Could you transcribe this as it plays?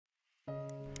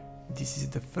This is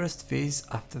the first phase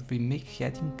after we make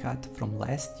heading cut from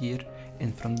last year,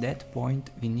 and from that point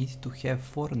we need to have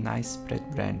 4 nice spread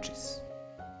branches.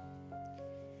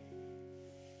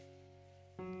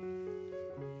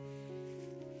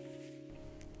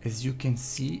 As you can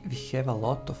see, we have a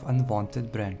lot of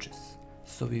unwanted branches,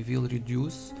 so we will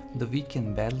reduce the weak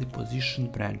and badly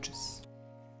positioned branches.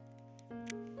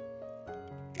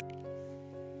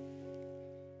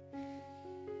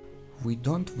 We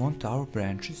don't want our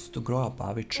branches to grow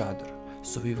above each other,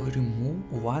 so we will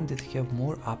remove one that have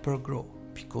more upper grow,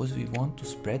 because we want to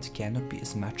spread canopy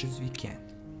as much as we can.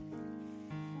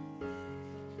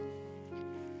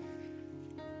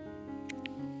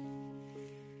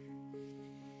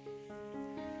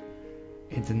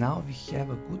 And now we have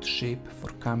a good shape for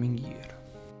coming year.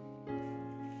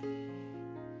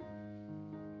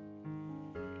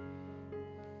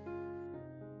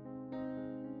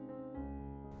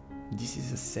 This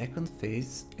is the second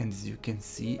phase, and as you can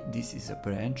see, this is a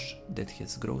branch that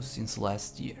has grown since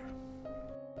last year.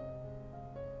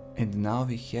 And now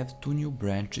we have 2 new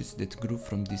branches that grew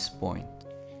from this point.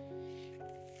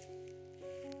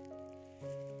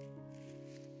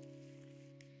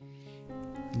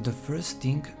 The first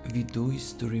thing we do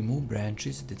is to remove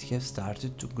branches that have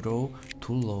started to grow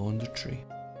too low on the tree.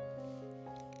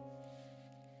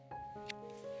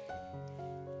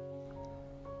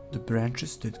 The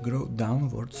branches that grow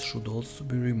downwards should also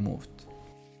be removed.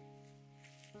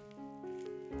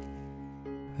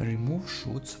 Remove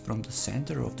shoots from the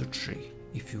center of the tree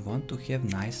if you want to have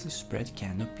nicely spread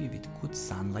canopy with good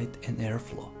sunlight and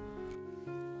airflow.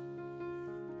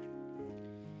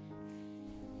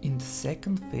 In the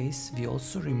second phase, we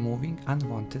also removing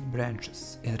unwanted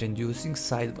branches and reducing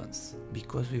side ones,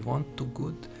 because we want to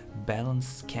good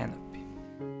balanced canopy.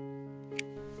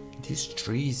 This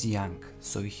tree is young,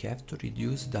 so we have to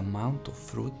reduce the amount of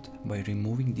fruit by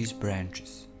removing these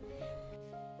branches.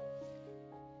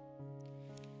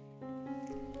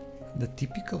 The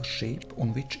typical shape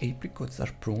on which apricots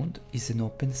are pruned is an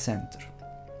open center.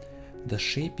 The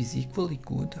shape is equally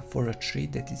good for a tree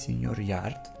that is in your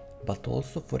yard, but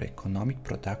also for economic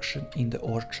production in the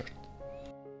orchard.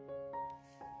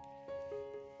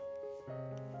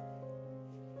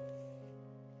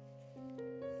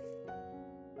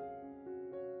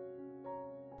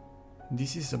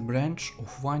 This is a branch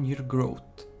of 1 year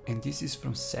growth, and this is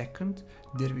from second.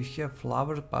 There we have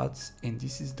flower buds, and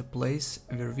this is the place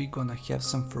where we're gonna have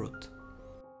some fruit.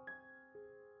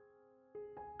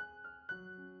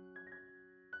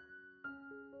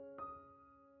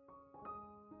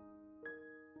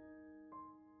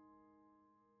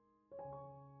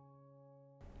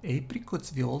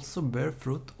 Apricots will also bear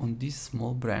fruit on these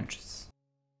small branches.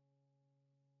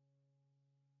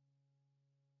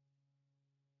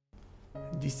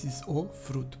 This is all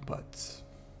fruit buds.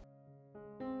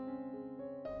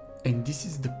 And this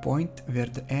is the point where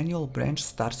the annual branch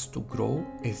starts to grow.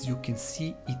 As you can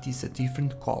see, it is a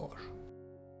different color.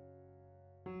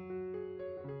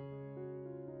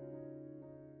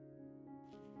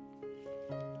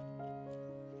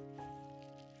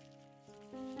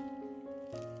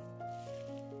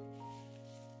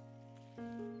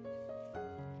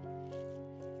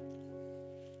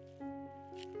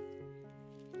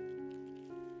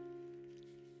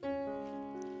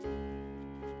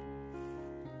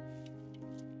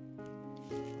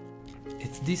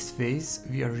 At this phase,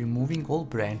 we are removing all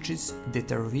branches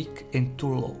that are weak and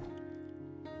too low.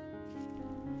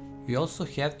 We also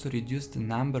have to reduce the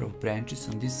number of branches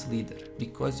on this leader,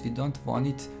 because we don't want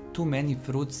it too many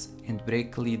fruits and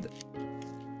break leader.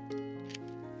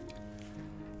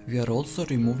 We are also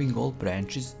removing all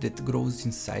branches that grows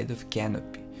inside of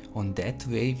canopy. On that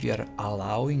way we are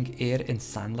allowing air and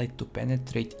sunlight to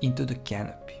penetrate into the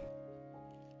canopy.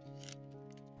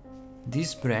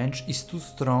 This branch is too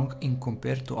strong in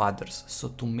compared to others, so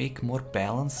to make more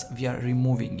balance we are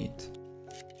removing it.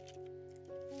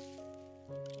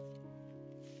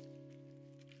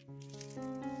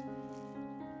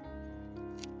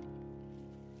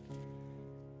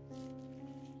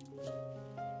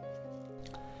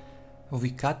 We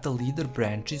cut the leader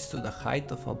branches to the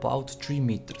height of about 3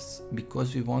 meters,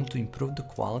 because we want to improve the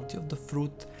quality of the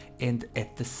fruit and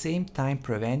at the same time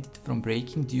prevent it from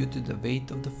breaking due to the weight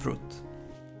of the fruit.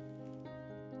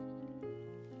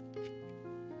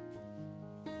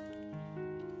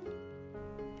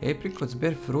 Apricots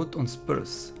bear fruit on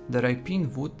spurs, the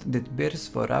ripened wood that bears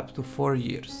for up to 4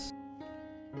 years.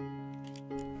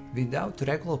 Without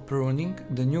regular pruning,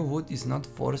 the new wood is not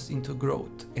forced into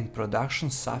growth and production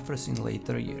suffers in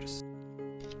later years.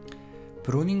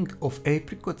 Pruning of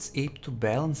apricots aims to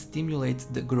balance stimulate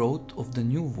the growth of the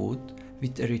new wood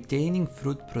with a retaining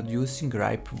fruit producing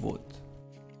ripe wood.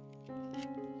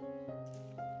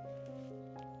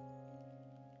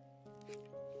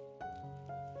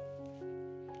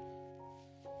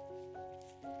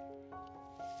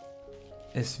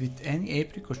 As with any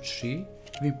apricot tree,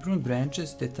 we prune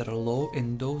branches that are low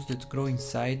and those that grow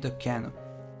inside the canopy.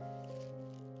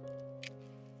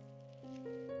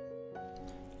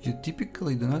 You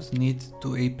typically do not need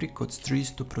two apricot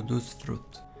trees to produce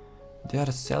fruit. They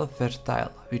are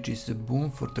self-fertile, which is a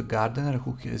boon for the gardener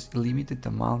who has a limited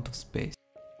amount of space.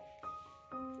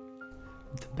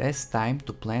 The best time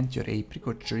to plant your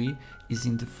apricot tree is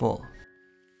in the fall.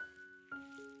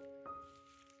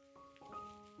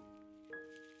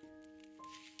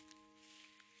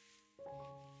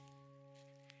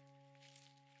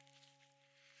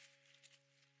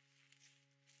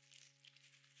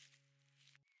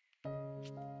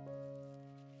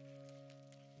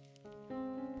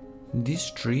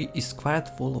 This tree is quite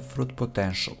full of fruit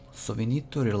potential, so we need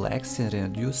to relax and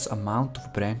reduce amount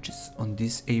of branches on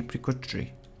this apricot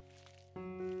tree.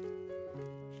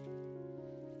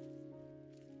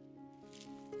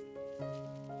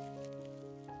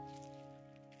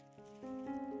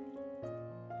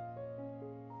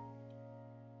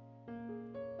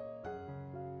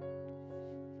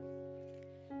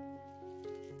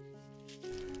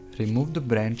 Remove the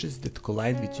branches that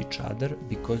collide with each other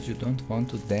because you don't want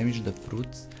to damage the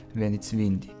fruits when it's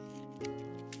windy.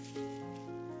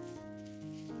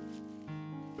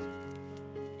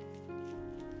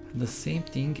 The same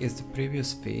thing as the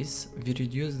previous phase, we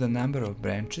reduce the number of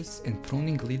branches and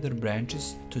pruning leader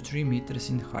branches to 3 meters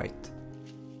in height.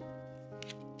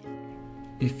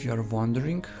 If you are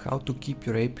wondering how to keep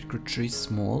your apricot tree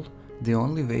small, the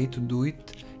only way to do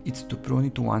it is to prune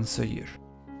it once a year.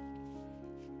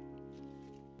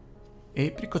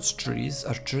 Apricot trees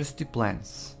are thirsty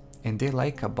plants, and they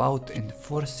like about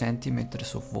 4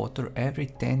 centimeters of water every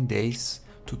 10 days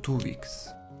to 2 weeks.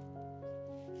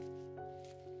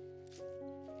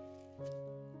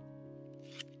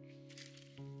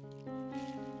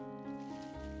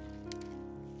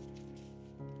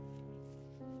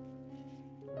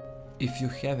 If you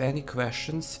have any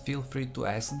questions, feel free to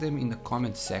ask them in the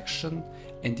comment section,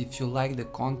 and if you like the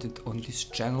content on this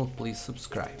channel, please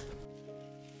subscribe.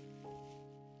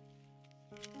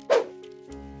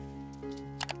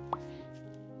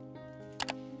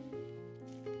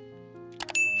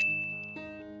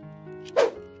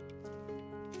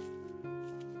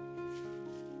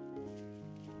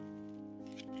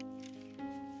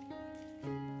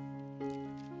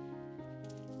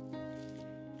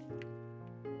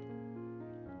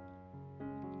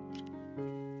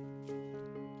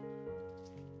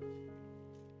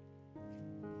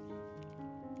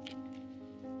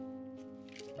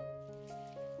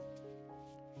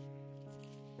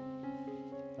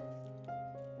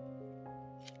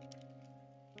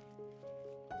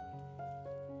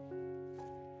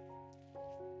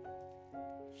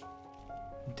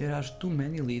 There are too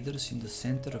many leaders in the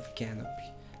center of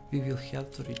canopy. We will have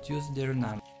to reduce their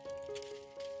number.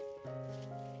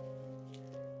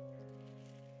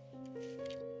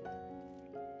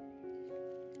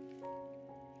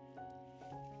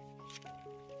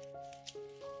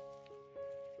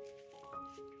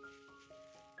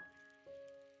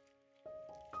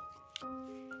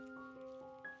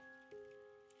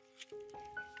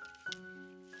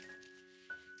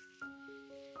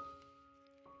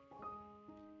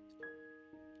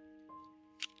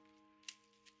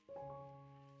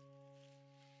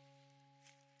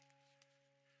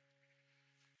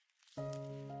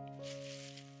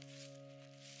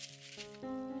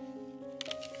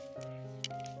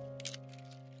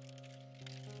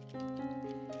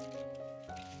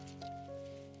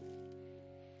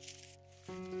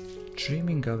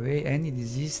 Trimming away any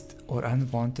diseased or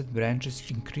unwanted branches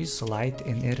increases light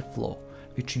and airflow,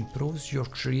 which improves your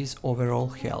tree's overall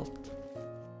health.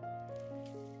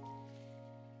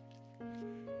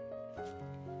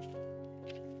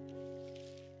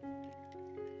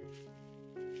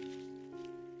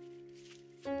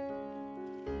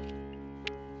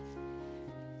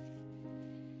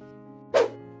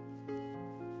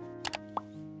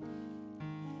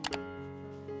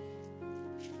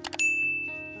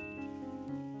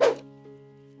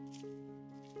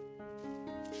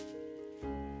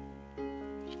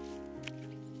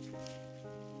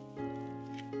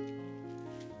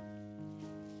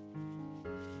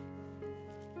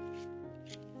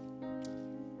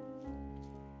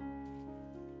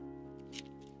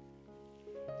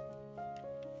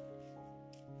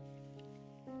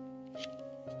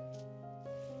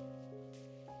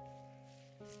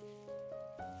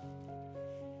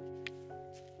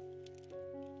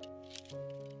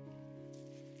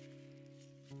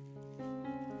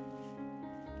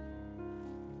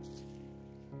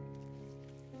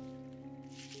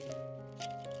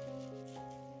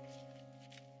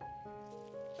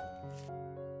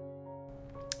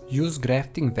 Use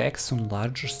grafting wax on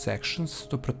larger sections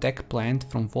to protect plant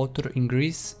from water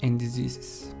ingress and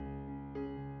diseases.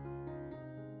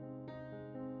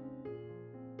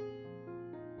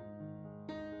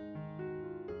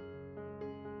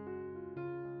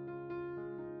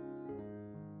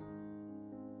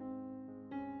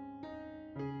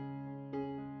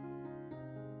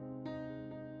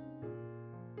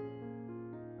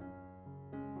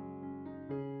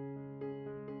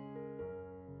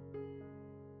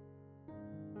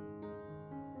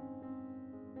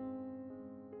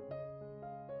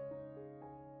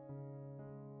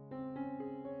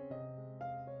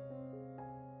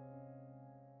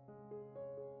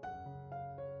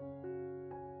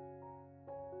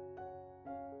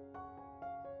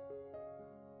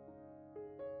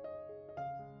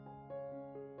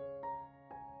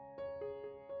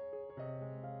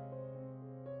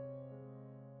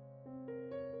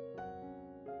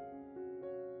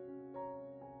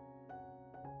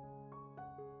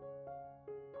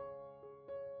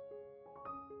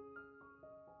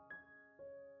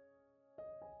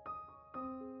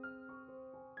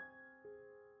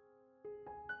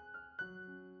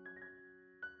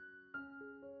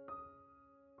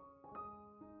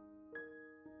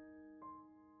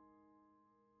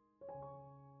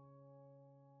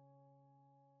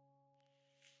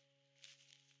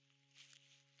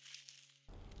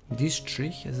 This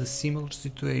tree has a similar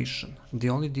situation, the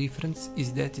only difference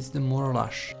is that it's the more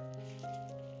lush.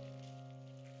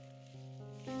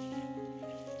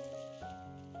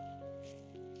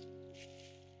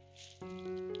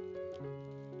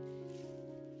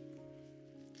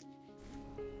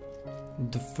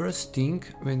 The first thing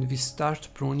when we start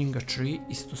pruning a tree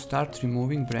is to start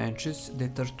removing branches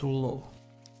that are too low.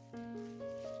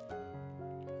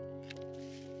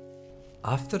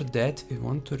 After that, we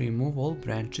want to remove all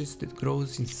branches that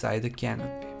grows inside the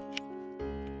canopy.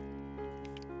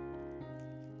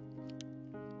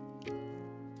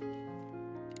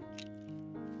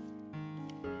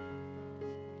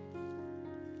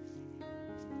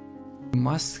 We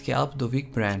must help the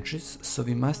weak branches, so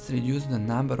we must reduce the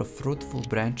number of fruitful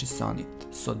branches on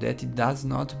it, so that it does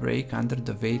not break under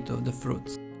the weight of the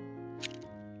fruits.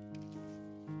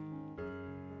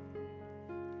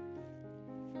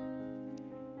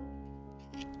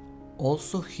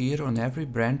 Also here on every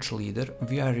branch leader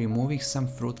we are removing some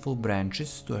fruitful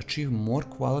branches to achieve more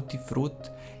quality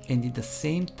fruit and at the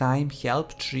same time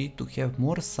help tree to have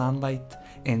more sunlight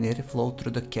and airflow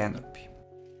through the canopy.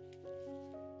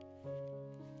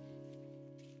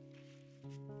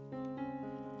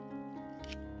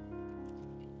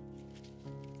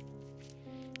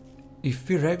 If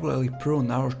we regularly prune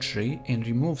our tree and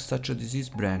remove such a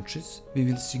diseased branches, we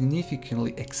will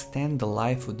significantly extend the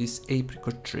life of this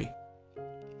apricot tree.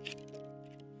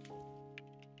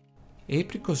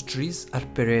 Apricot trees are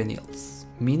perennials,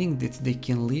 meaning that they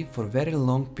can live for a very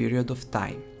long period of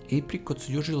time. Apricots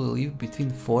usually live between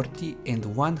 40 and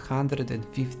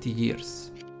 150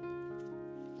 years.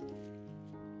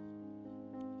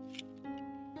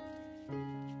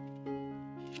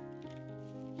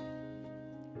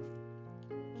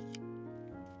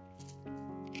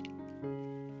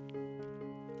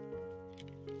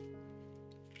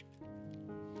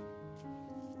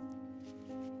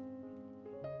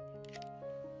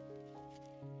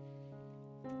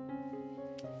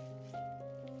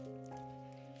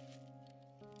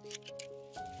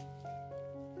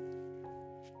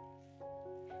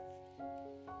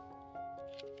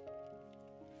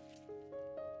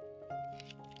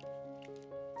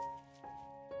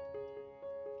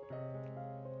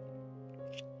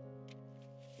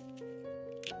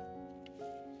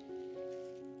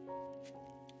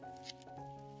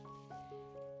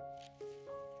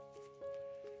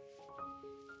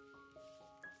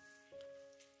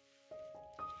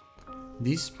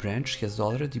 This branch has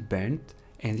already bent,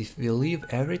 and if we leave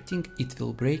everything, it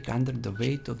will break under the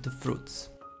weight of the fruits.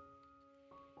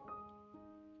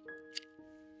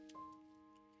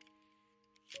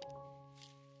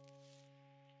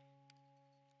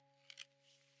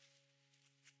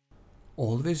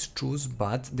 Always choose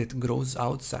bud that grows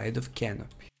outside of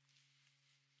canopy.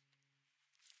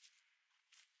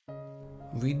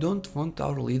 We don't want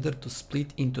our leader to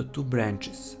split into two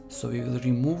branches, so we will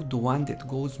remove the one that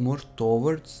goes more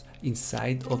towards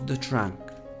inside of the trunk.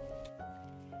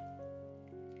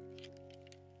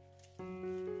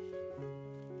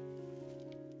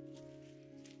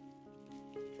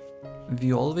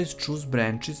 We always choose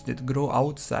branches that grow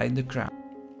outside the crown.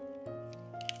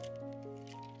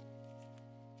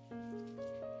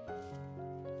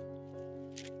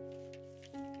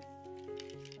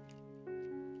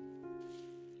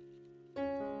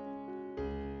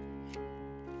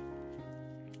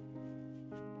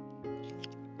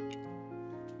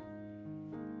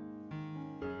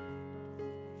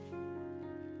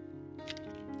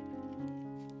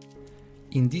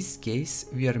 In this case,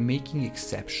 we are making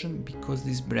exception because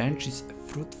this branch is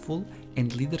fruitful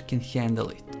and leader can handle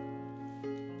it.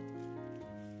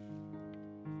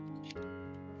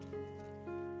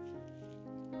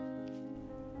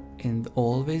 And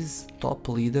always top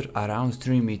leader around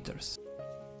 3 meters.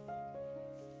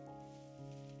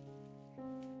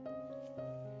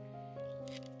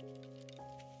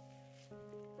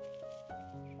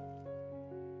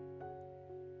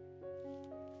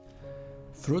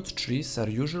 Fruit trees are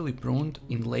usually pruned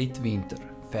in late winter,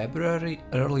 February,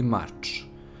 early March,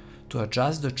 to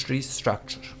adjust the tree's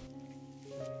structure.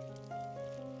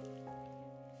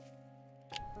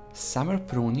 Summer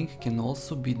pruning can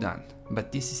also be done,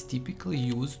 but this is typically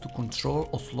used to control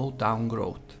or slow down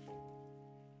growth.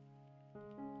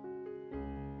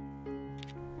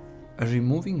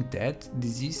 Removing dead,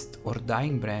 diseased or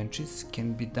dying branches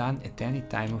can be done at any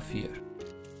time of year.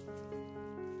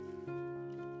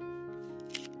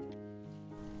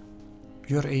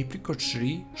 Your apricot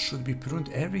tree should be pruned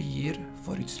every year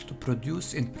for it to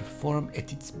produce and perform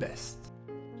at its best.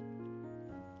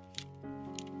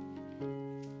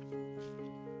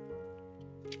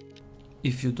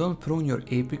 If you don't prune your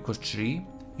apricot tree,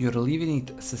 you're leaving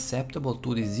it susceptible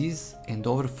to disease and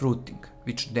overfruiting,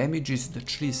 which damages the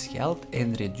tree's health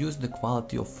and reduces the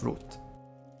quality of fruit.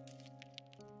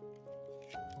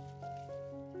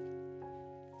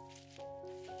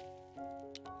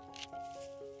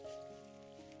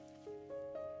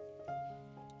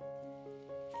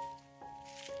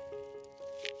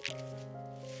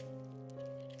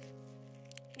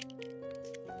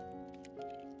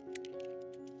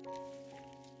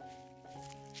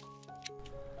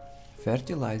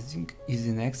 Fertilizing is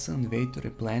an excellent way to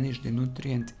replenish the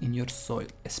nutrient in your soil,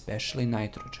 especially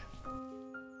nitrogen.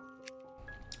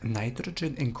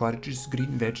 Nitrogen encourages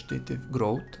green vegetative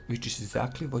growth, which is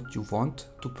exactly what you want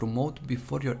to promote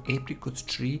before your apricot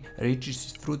tree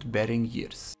reaches its fruit-bearing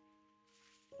years.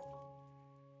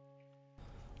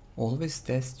 Always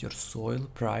test your soil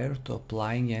prior to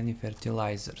applying any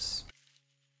fertilizers.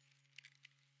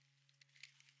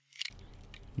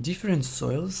 Different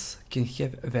soils can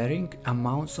have varying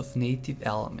amounts of native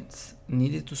elements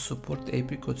needed to support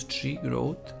apricot tree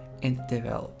growth and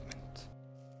development.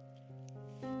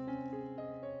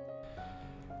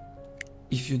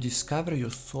 If you discover your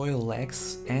soil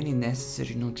lacks any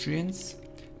necessary nutrients,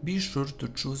 be sure to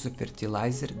choose a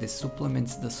fertilizer that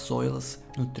supplements the soil's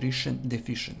nutrition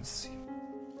deficiency.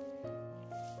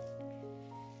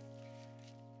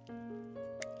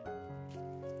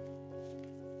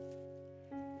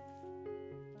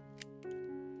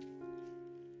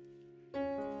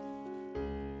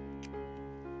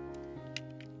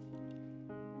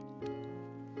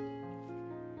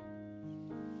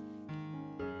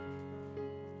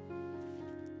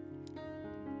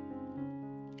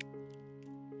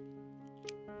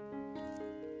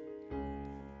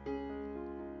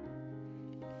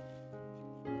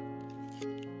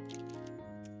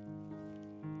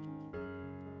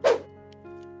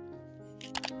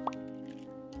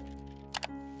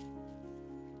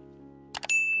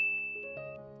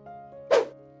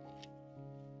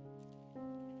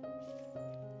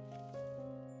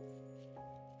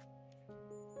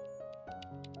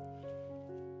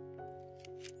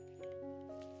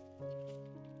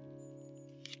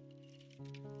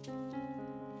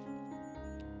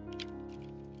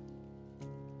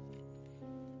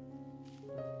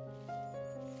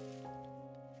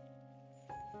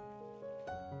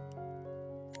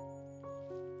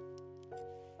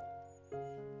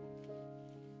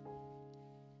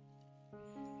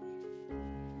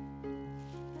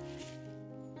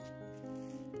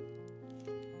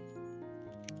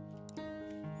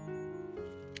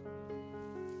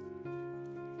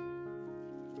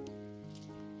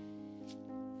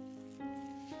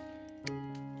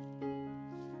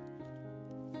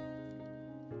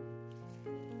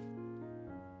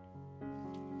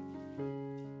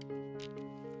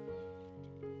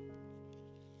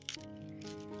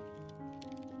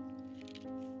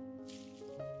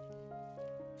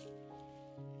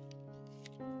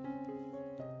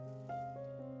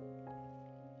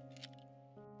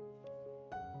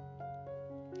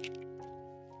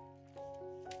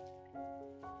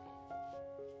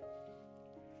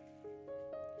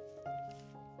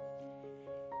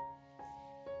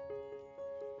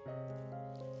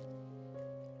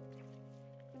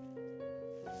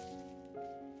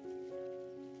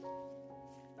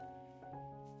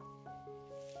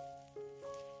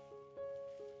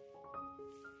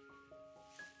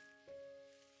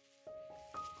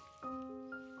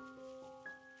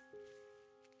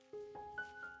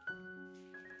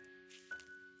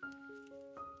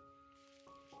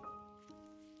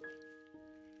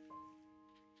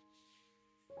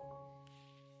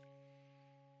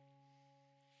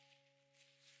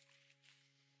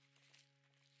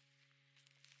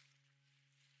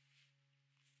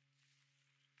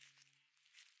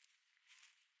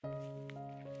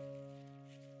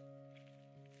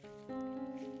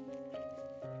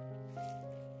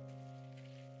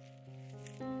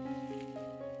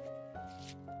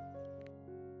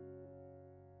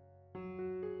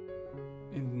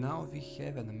 now we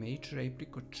have a major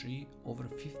apricot tree over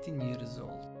 15 years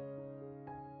old.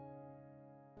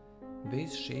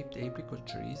 Vase-shaped apricot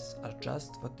trees are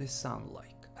just what they sound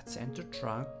like, a center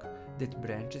trunk that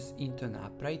branches into an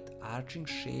upright, arching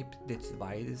shape that's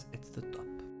widest at the top.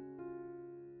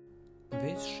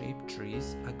 Vase-shaped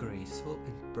trees are graceful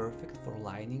and perfect for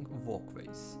lining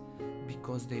walkways,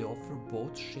 because they offer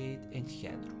both shade and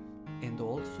headroom, and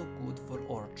also good for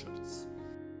orchards.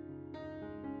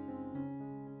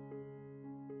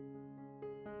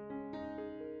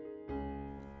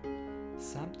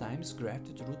 Sometimes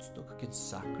grafted rootstock can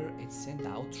sucker and send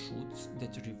out shoots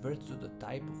that revert to the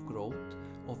type of growth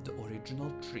of the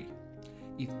original tree.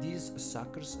 If these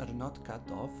suckers are not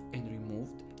cut off and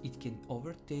removed, it can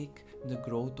overtake the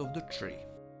growth of the tree.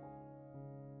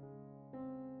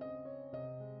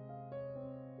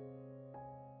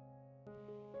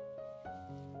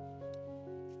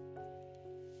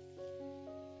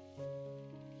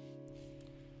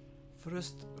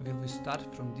 First, we will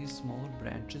start from these smaller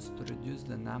branches to reduce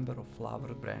the number of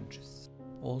flower branches.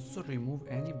 Also remove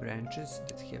any branches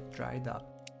that have dried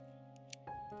up.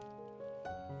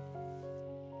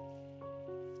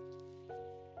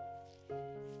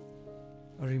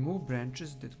 Remove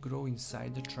branches that grow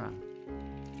inside the trunk.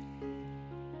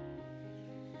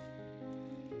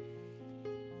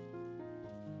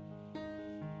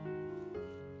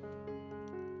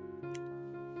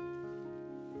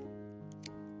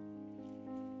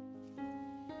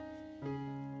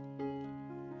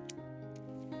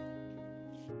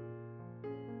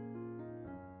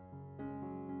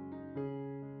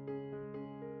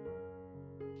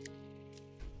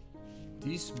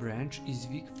 This branch is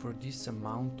weak for this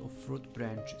amount of fruit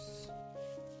branches.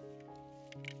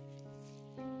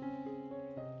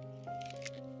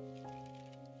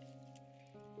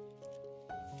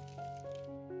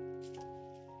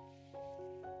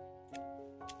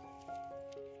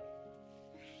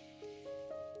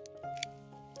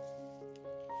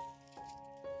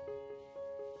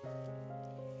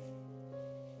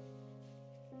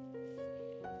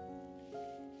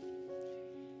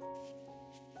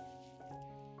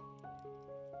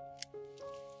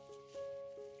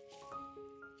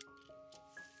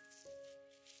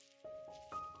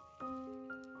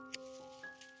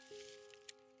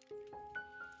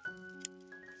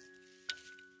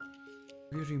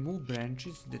 We remove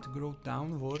branches that grow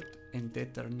downward and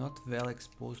that are not well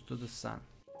exposed to the sun.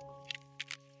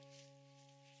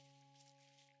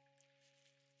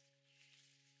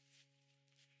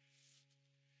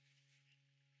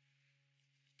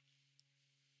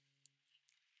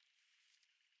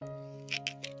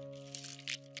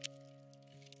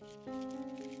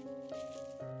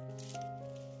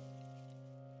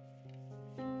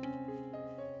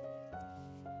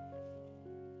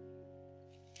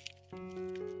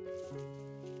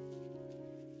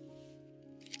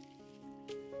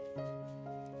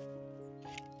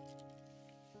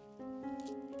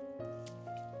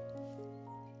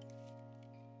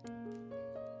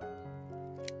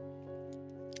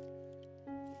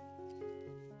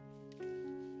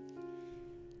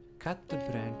 Cut the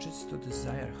branches to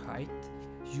desired height,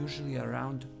 usually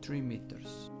around 3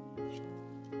 meters.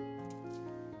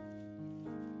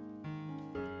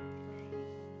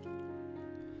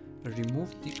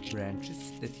 Remove thick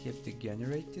branches that have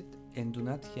degenerated and do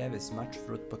not have as much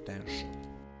fruit potential.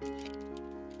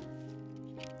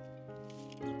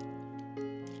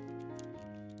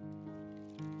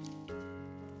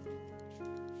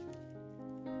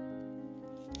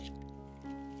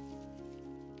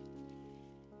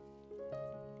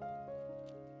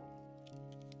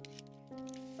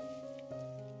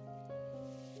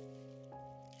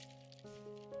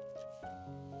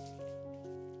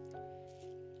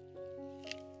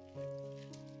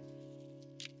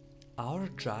 Our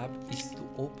job is to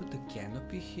open the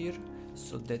canopy here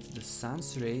so that the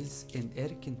sun's rays and air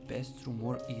can pass through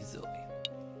more easily.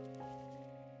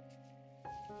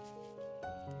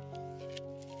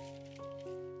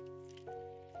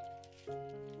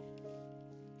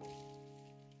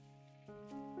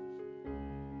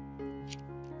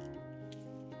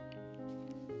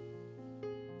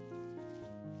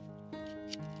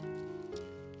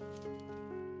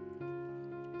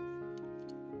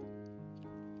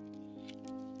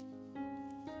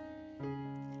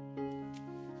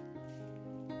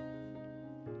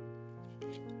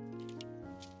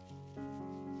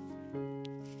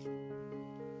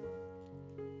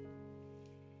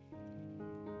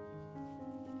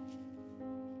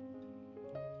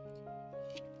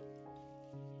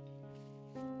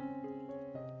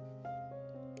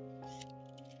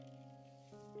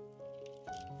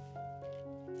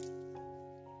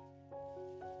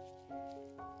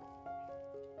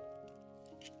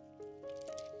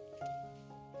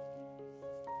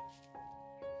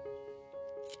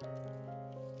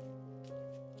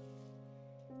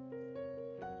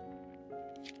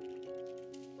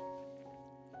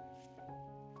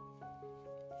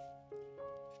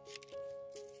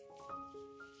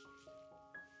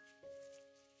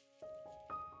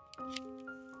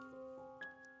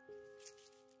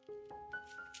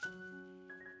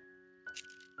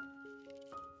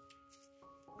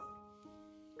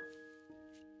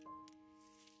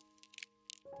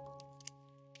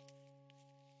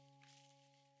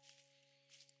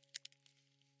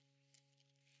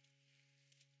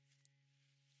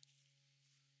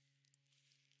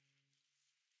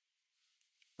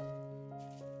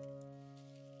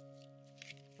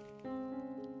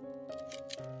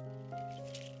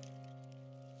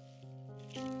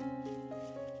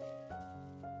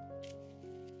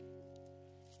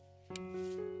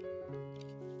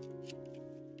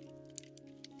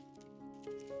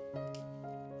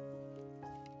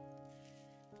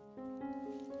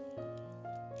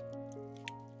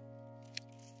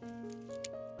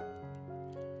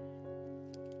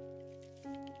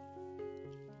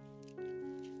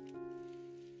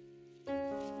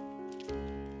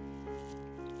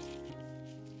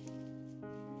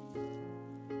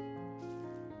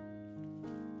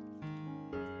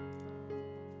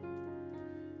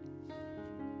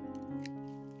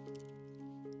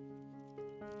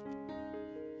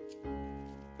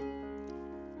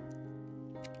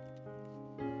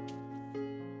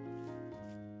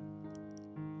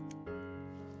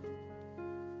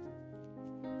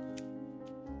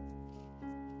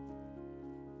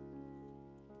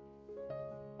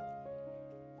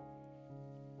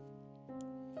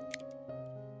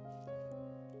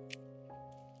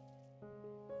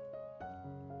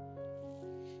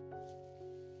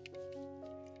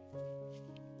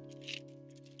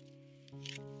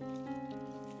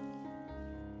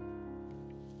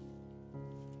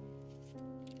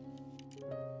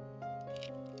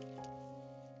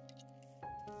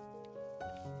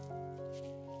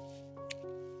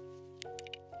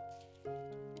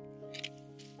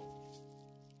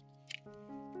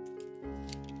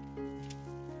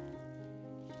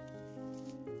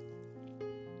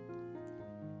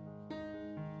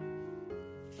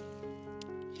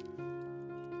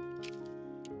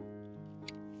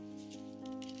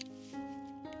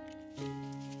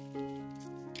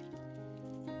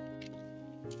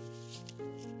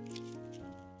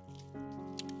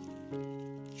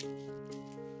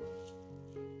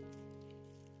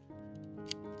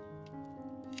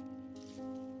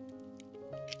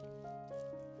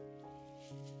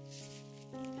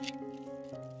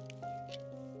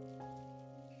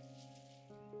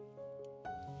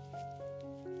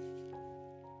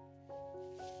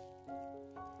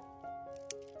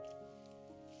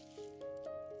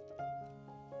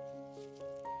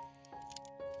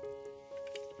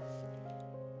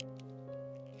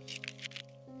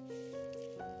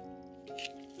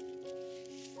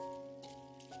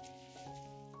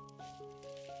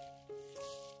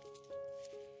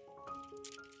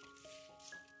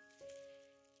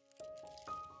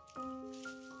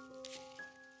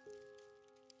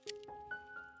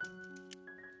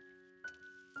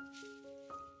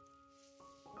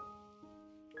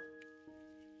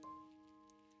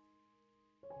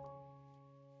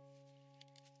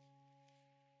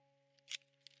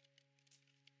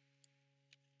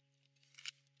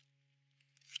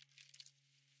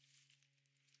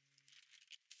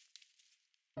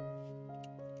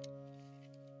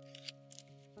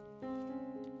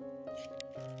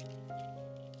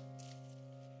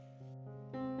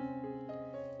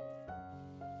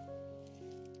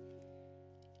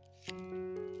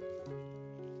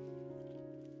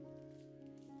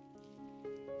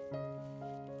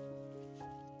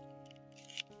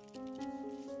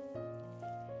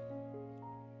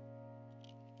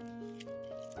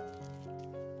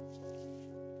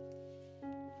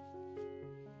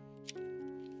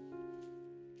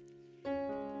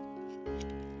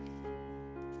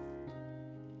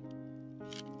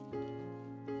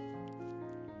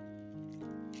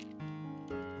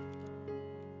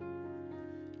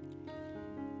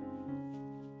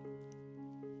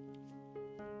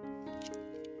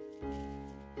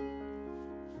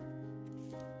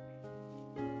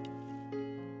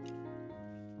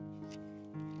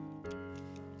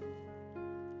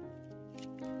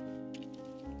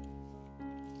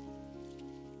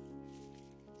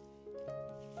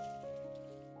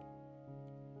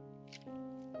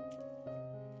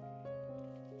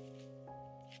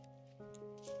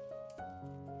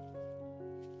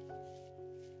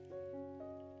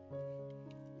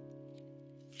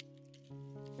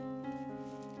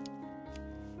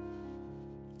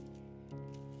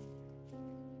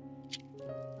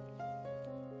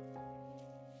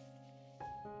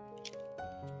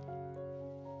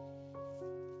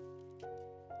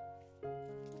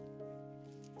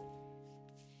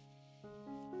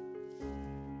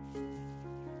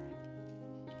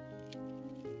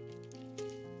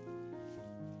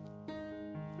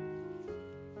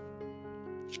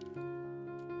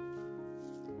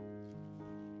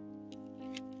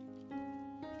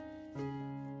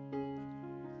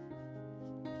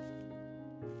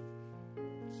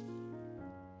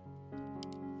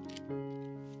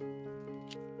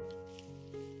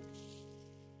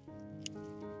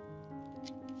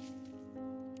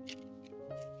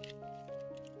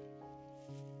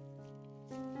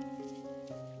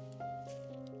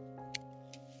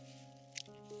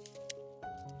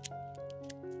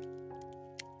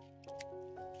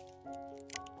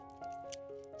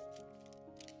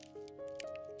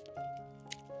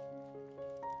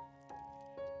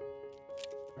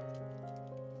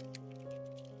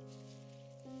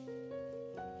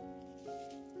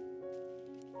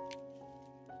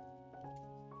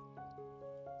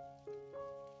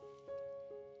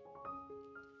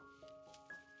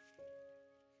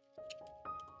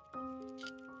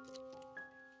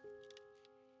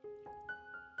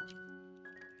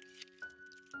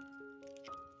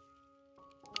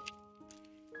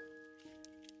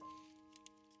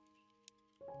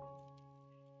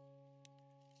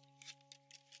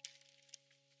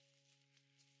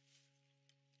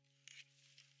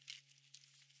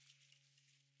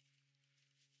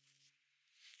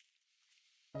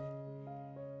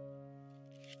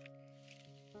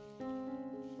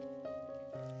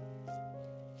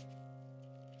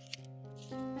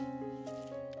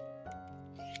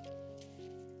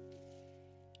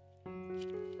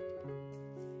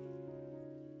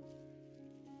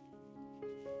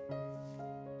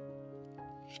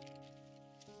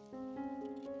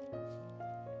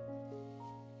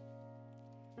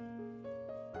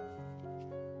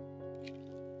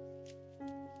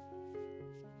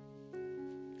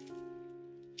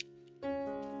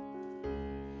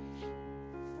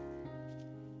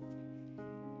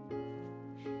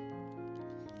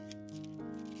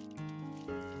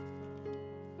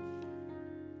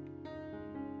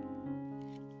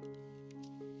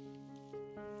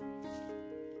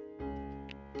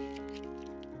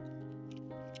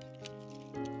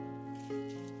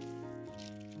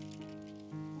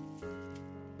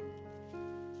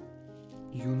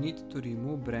 You need to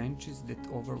remove branches that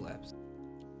overlap.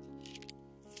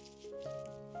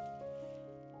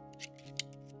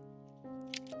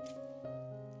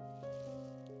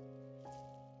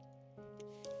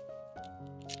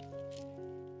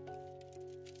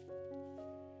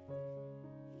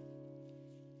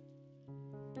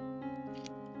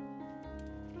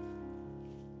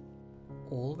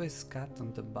 Always cut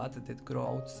on the buds that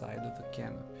grow outside of the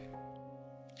canopy.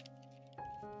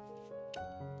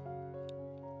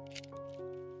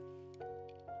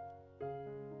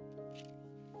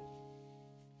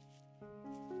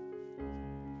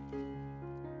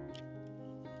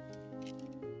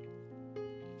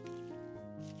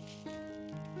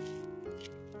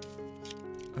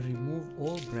 Remove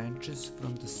all branches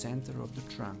from the center of the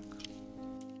trunk.